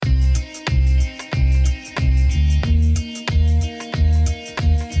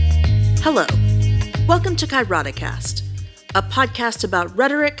Hello. Welcome to Kairoticast, a podcast about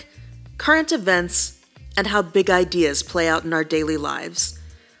rhetoric, current events, and how big ideas play out in our daily lives.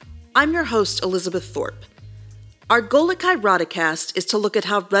 I'm your host, Elizabeth Thorpe. Our goal at Kairoticast is to look at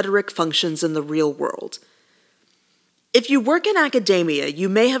how rhetoric functions in the real world. If you work in academia, you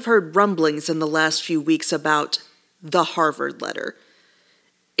may have heard rumblings in the last few weeks about the Harvard letter.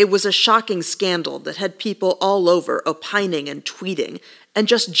 It was a shocking scandal that had people all over opining and tweeting and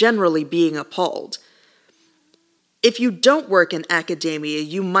just generally being appalled. If you don't work in academia,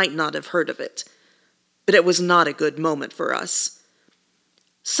 you might not have heard of it, but it was not a good moment for us.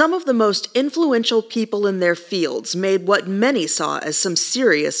 Some of the most influential people in their fields made what many saw as some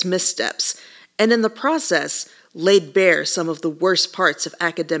serious missteps, and in the process, laid bare some of the worst parts of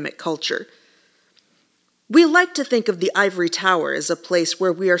academic culture. We like to think of the ivory tower as a place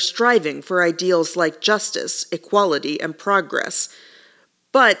where we are striving for ideals like justice, equality, and progress.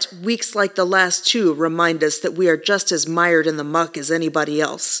 But weeks like the last two remind us that we are just as mired in the muck as anybody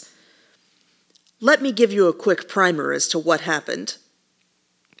else. Let me give you a quick primer as to what happened.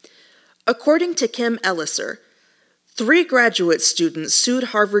 According to Kim Elliser, 3 graduate students sued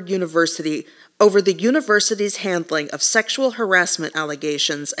Harvard University over the university's handling of sexual harassment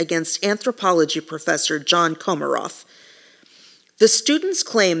allegations against anthropology professor John Comaroff. The students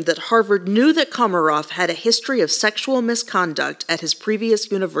claimed that Harvard knew that Comaroff had a history of sexual misconduct at his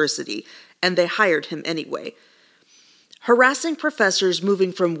previous university, and they hired him anyway. Harassing professors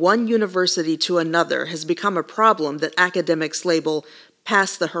moving from one university to another has become a problem that academics label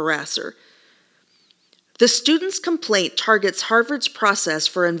 "pass the harasser." The students' complaint targets Harvard's process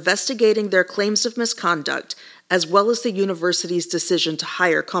for investigating their claims of misconduct, as well as the university's decision to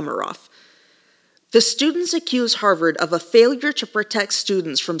hire Comaroff. The students accuse Harvard of a failure to protect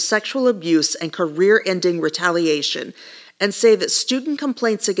students from sexual abuse and career-ending retaliation, and say that student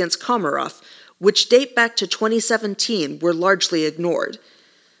complaints against Comaroff, which date back to 2017, were largely ignored.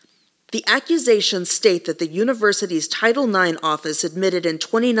 The accusations state that the university's Title IX office admitted in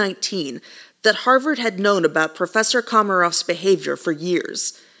 2019 that Harvard had known about Professor Comaroff's behavior for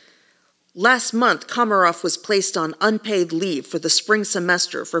years. Last month, Comaroff was placed on unpaid leave for the spring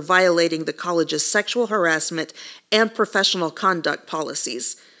semester for violating the college's sexual harassment and professional conduct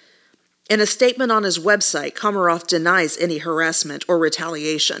policies. In a statement on his website, Comaroff denies any harassment or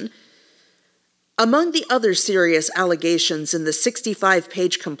retaliation. Among the other serious allegations in the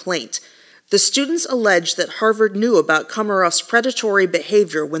 65-page complaint, the students allege that Harvard knew about Comaroff's predatory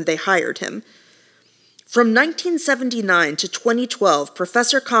behavior when they hired him. From 1979 to 2012,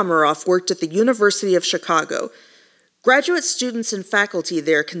 Professor Comaroff worked at the University of Chicago. Graduate students and faculty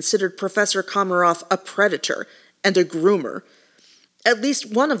there considered Professor Comaroff a predator and a groomer. At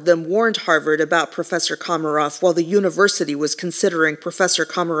least one of them warned Harvard about Professor Comaroff while the university was considering Professor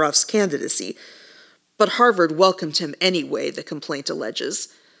Comaroff's candidacy. But Harvard welcomed him anyway, the complaint alleges.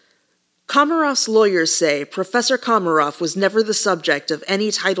 Comaroff's lawyers say Professor Comaroff was never the subject of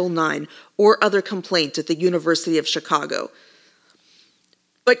any Title IX or other complaint at the University of Chicago.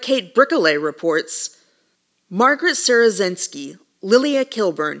 But Kate Bricole reports, Margaret Sarazinski, Lilia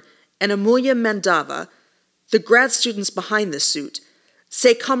Kilburn, and Amelia Mandava, the grad students behind the suit,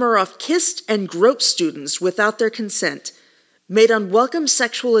 say Comaroff kissed and groped students without their consent, made unwelcome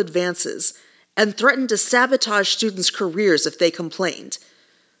sexual advances, and threatened to sabotage students' careers if they complained.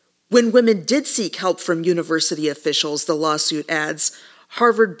 When women did seek help from university officials, the lawsuit adds,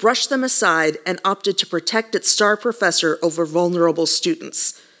 Harvard brushed them aside and opted to protect its star professor over vulnerable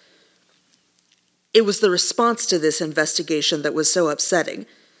students. It was the response to this investigation that was so upsetting.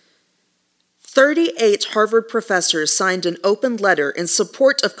 38 Harvard professors signed an open letter in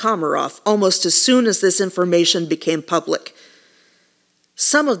support of Comaroff almost as soon as this information became public.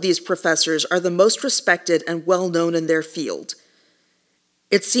 Some of these professors are the most respected and well-known in their field.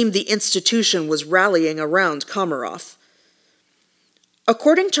 It seemed the institution was rallying around Comaroff.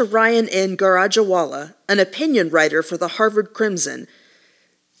 According to Ryan N. Garajawala, an opinion writer for the Harvard Crimson,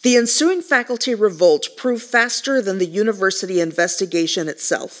 the ensuing faculty revolt proved faster than the university investigation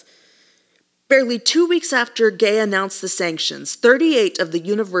itself. Barely 2 weeks after Gay announced the sanctions, 38 of the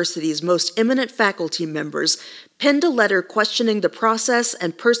university's most eminent faculty members penned a letter questioning the process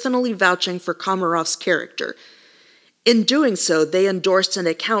and personally vouching for Comaroff's character. In doing so, they endorsed an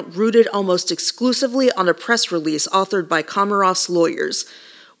account rooted almost exclusively on a press release authored by Comaroff's lawyers,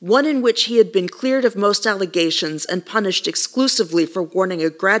 one in which he had been cleared of most allegations and punished exclusively for warning a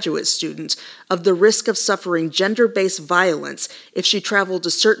graduate student of the risk of suffering gender-based violence if she traveled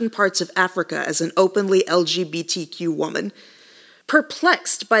to certain parts of Africa as an openly LGBTQ woman.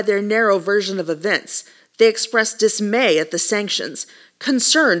 Perplexed by their narrow version of events, They expressed dismay at the sanctions,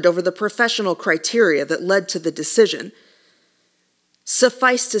 concerned over the professional criteria that led to the decision.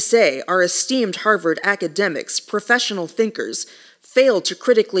 Suffice to say, our esteemed Harvard academics, professional thinkers, failed to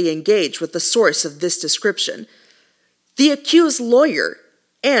critically engage with the source of this description, the accused lawyer,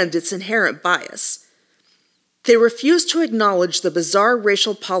 and its inherent bias. They refused to acknowledge the bizarre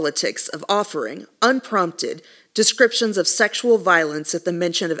racial politics of offering, unprompted, descriptions of sexual violence at the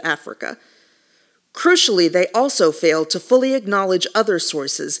mention of Africa. Crucially, they also failed to fully acknowledge other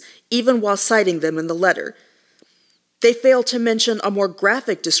sources, even while citing them in the letter. They failed to mention a more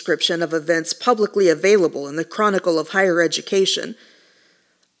graphic description of events publicly available in the Chronicle of Higher Education.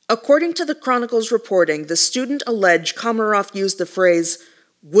 According to the Chronicle's reporting, the student alleged Komaroff used the phrase,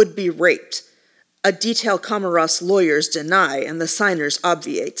 "would be raped," a detail Komaroff's lawyers deny and the signers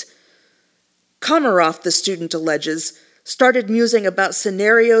obviate. Komaroff, the student alleges, started musing about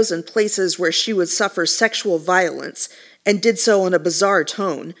scenarios and places where she would suffer sexual violence, and did so in a bizarre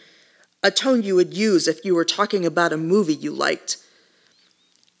tone, a tone you would use if you were talking about a movie you liked.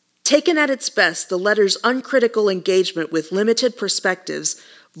 Taken at its best, the letter's uncritical engagement with limited perspectives,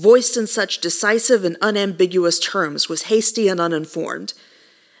 voiced in such decisive and unambiguous terms, was hasty and uninformed.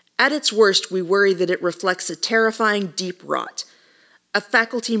 At its worst, we worry that it reflects a terrifying deep rot, a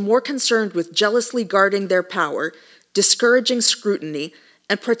faculty more concerned with jealously guarding their power, discouraging scrutiny,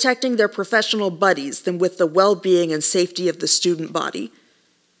 and protecting their professional buddies than with the well-being and safety of the student body.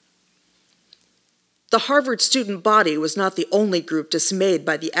 The Harvard student body was not the only group dismayed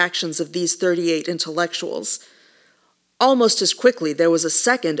by the actions of these 38 intellectuals. Almost as quickly, there was a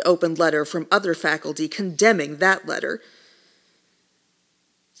second open letter from other faculty condemning that letter.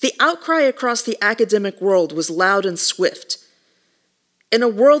 The outcry across the academic world was loud and swift. In a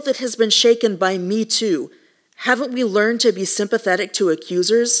world that has been shaken by Me Too, haven't we learned to be sympathetic to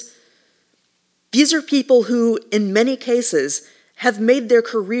accusers? These are people who, in many cases, have made their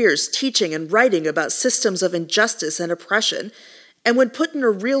careers teaching and writing about systems of injustice and oppression, and when put in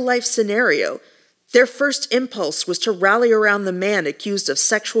a real-life scenario, their first impulse was to rally around the man accused of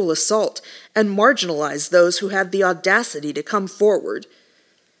sexual assault and marginalize those who had the audacity to come forward.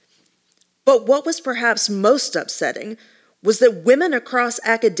 But what was perhaps most upsetting was that women across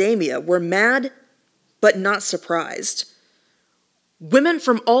academia were mad, but not surprised. Women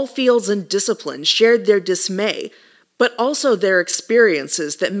from all fields and disciplines shared their dismay, but also their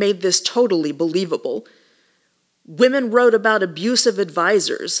experiences that made this totally believable. Women wrote about abusive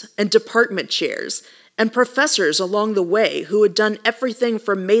advisors and department chairs and professors along the way who had done everything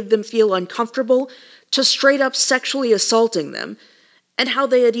from made them feel uncomfortable to straight up sexually assaulting them, and how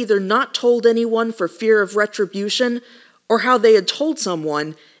they had either not told anyone for fear of retribution, or how they had told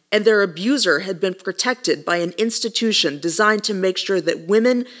someone and their abuser had been protected by an institution designed to make sure that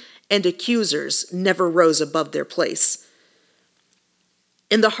women and accusers never rose above their place.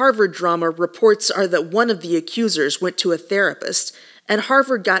 In the Harvard drama, reports are that one of the accusers went to a therapist, and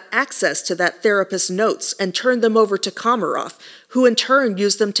Harvard got access to that therapist's notes and turned them over to Komaroff, who in turn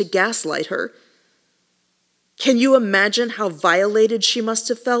used them to gaslight her. Can you imagine how violated she must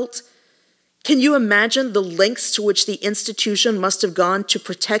have felt? Can you imagine the lengths to which the institution must have gone to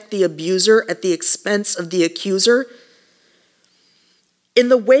protect the abuser at the expense of the accuser? In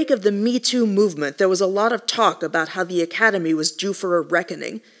the wake of the Me Too movement, there was a lot of talk about how the academy was due for a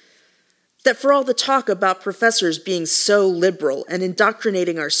reckoning. That for all the talk about professors being so liberal and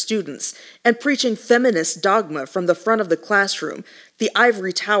indoctrinating our students and preaching feminist dogma from the front of the classroom, the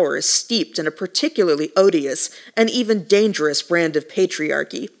ivory tower is steeped in a particularly odious and even dangerous brand of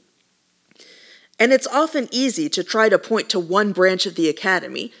patriarchy. And it's often easy to try to point to one branch of the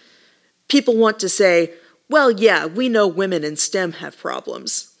academy. People want to say, well, yeah, we know women in STEM have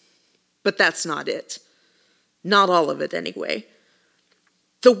problems. But that's not it. Not all of it, anyway.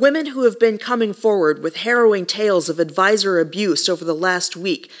 The women who have been coming forward with harrowing tales of advisor abuse over the last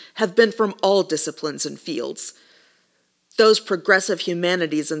week have been from all disciplines and fields. Those progressive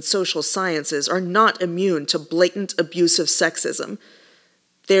humanities and social sciences are not immune to blatant abusive sexism.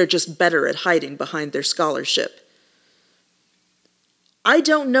 They're just better at hiding behind their scholarship. I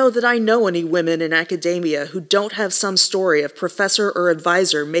don't know that I know any women in academia who don't have some story of professor or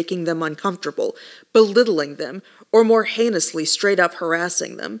advisor making them uncomfortable, belittling them, or more heinously straight up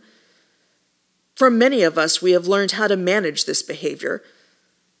harassing them. For many of us, we have learned how to manage this behavior.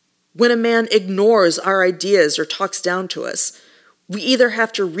 When a man ignores our ideas or talks down to us, we either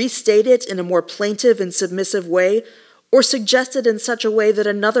have to restate it in a more plaintive and submissive way, or suggest it in such a way that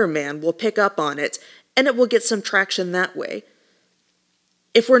another man will pick up on it, and it will get some traction that way.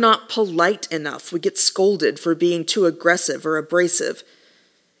 If we're not polite enough, we get scolded for being too aggressive or abrasive.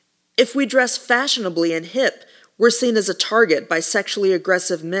 If we dress fashionably and hip, we're seen as a target by sexually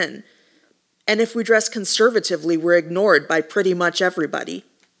aggressive men. And if we dress conservatively, we're ignored by pretty much everybody.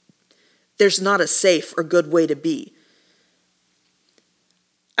 There's not a safe or good way to be.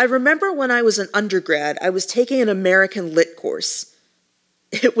 I remember when I was an undergrad, I was taking an American Lit course.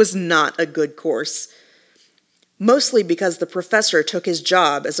 It was not a good course. Mostly because the professor took his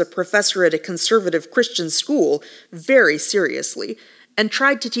job as a professor at a conservative Christian school very seriously and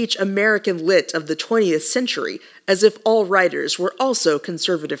tried to teach American Lit of the 20th century as if all writers were also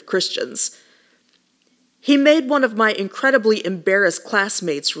conservative Christians. He made one of my incredibly embarrassed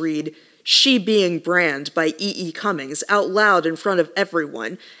classmates read She Being Brand by E.E. Cummings out loud in front of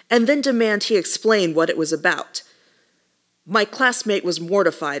everyone and then demand he explain what it was about. My classmate was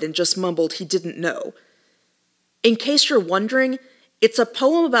mortified and just mumbled he didn't know. In case you're wondering, it's a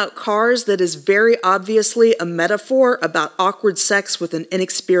poem about cars that is very obviously a metaphor about awkward sex with an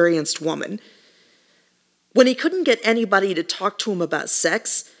inexperienced woman. When he couldn't get anybody to talk to him about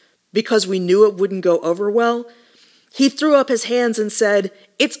sex, because we knew it wouldn't go over well, he threw up his hands and said,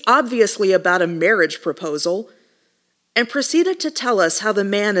 "It's obviously about a marriage proposal," and proceeded to tell us how the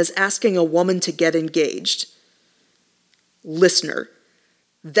man is asking a woman to get engaged. Listener,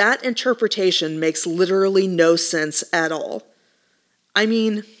 that interpretation makes literally no sense at all. I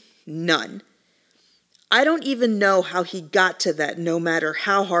mean, none. I don't even know how he got to that no matter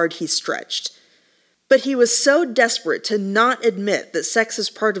how hard he stretched. But he was so desperate to not admit that sex is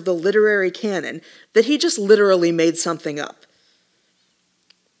part of the literary canon that he just literally made something up.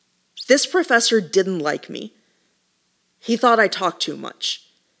 This professor didn't like me. He thought I talked too much.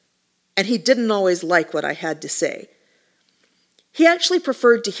 And he didn't always like what I had to say. He actually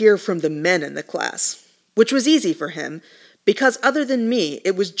preferred to hear from the men in the class, which was easy for him, because other than me,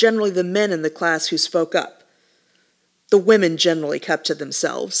 it was generally the men in the class who spoke up. The women generally kept to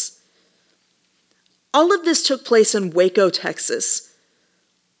themselves. All of this took place in Waco, Texas.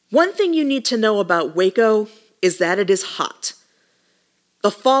 One thing you need to know about Waco is that it is hot.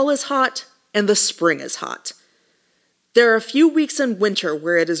 The fall is hot, and the spring is hot. There are a few weeks in winter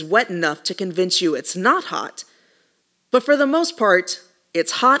where it is wet enough to convince you it's not hot, but for the most part,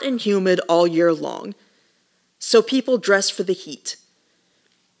 it's hot and humid all year long. So people dress for the heat.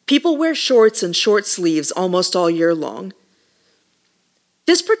 People wear shorts and short sleeves almost all year long.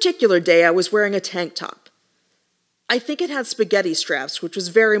 This particular day, I was wearing a tank top. I think it had spaghetti straps, which was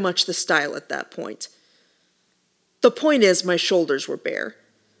very much the style at that point. The point is, my shoulders were bare.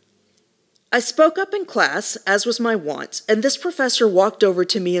 I spoke up in class, as was my wont, and this professor walked over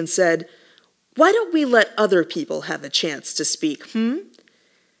to me and said, "Why don't we let other people have a chance to speak,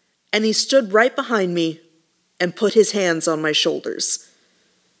 And he stood right behind me and put his hands on my shoulders.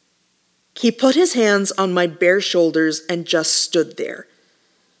 He put his hands on my bare shoulders and just stood there.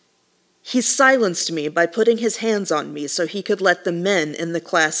 He silenced me by putting his hands on me so he could let the men in the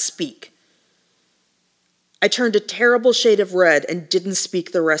class speak. I turned a terrible shade of red and didn't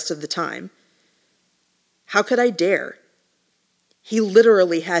speak the rest of the time. How could I dare? He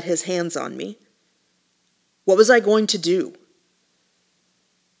literally had his hands on me. What was I going to do?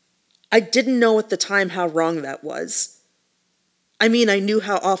 I didn't know at the time how wrong that was. I mean, I knew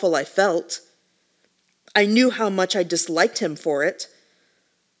how awful I felt. I knew how much I disliked him for it.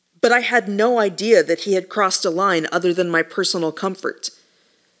 But I had no idea that he had crossed a line other than my personal comfort.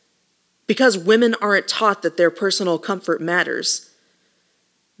 Because women aren't taught that their personal comfort matters.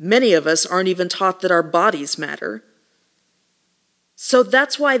 Many of us aren't even taught that our bodies matter. So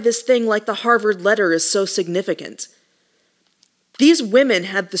that's why this thing like the Harvard letter is so significant. These women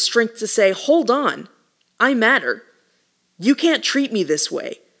had the strength to say, "Hold on, I matter. You can't treat me this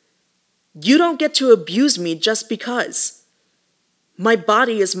way. You don't get to abuse me just because. My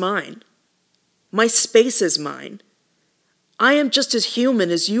body is mine. My space is mine. I am just as human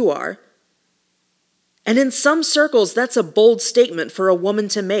as you are." And in some circles, that's a bold statement for a woman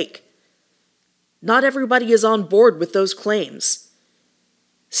to make. Not everybody is on board with those claims.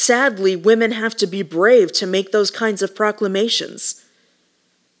 Sadly, women have to be brave to make those kinds of proclamations.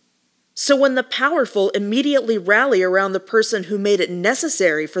 So when the powerful immediately rally around the person who made it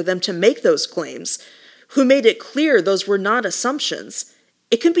necessary for them to make those claims, who made it clear those were not assumptions,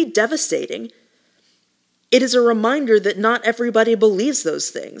 it can be devastating. It is a reminder that not everybody believes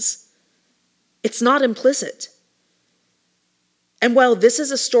those things. It's not implicit. And while this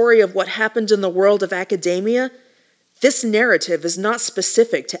is a story of what happened in the world of academia, this narrative is not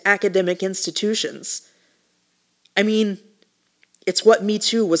specific to academic institutions. I mean, it's what Me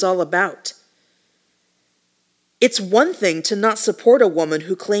Too was all about. It's one thing to not support a woman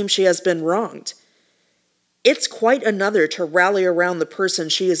who claims she has been wronged. It's quite another to rally around the person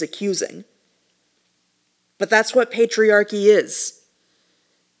she is accusing. But that's what patriarchy is.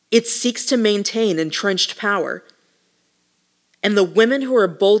 It seeks to maintain entrenched power. And the women who are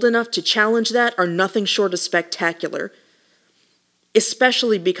bold enough to challenge that are nothing short of spectacular,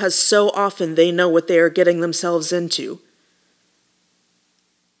 especially because so often they know what they are getting themselves into.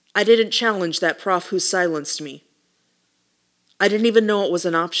 I didn't challenge that prof who silenced me. I didn't even know it was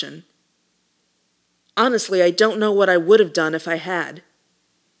an option. Honestly, I don't know what I would have done if I had.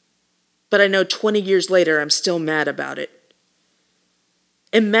 But I know 20 years later I'm still mad about it.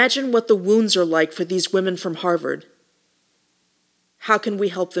 Imagine what the wounds are like for these women from Harvard. How can we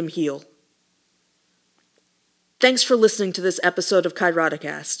help them heal? Thanks for listening to this episode of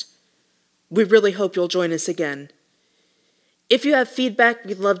Kairoticast. We really hope you'll join us again. If you have feedback,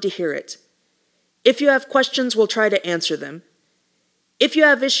 we'd love to hear it. If you have questions, we'll try to answer them. If you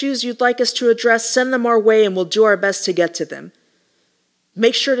have issues you'd like us to address, send them our way and we'll do our best to get to them.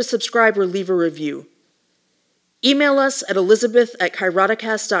 Make sure to subscribe or leave a review. Email us at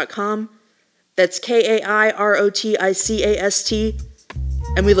elizabeth@kairoticast.com. That's KAIROTICAST.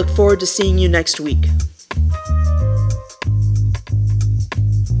 And we look forward to seeing you next week.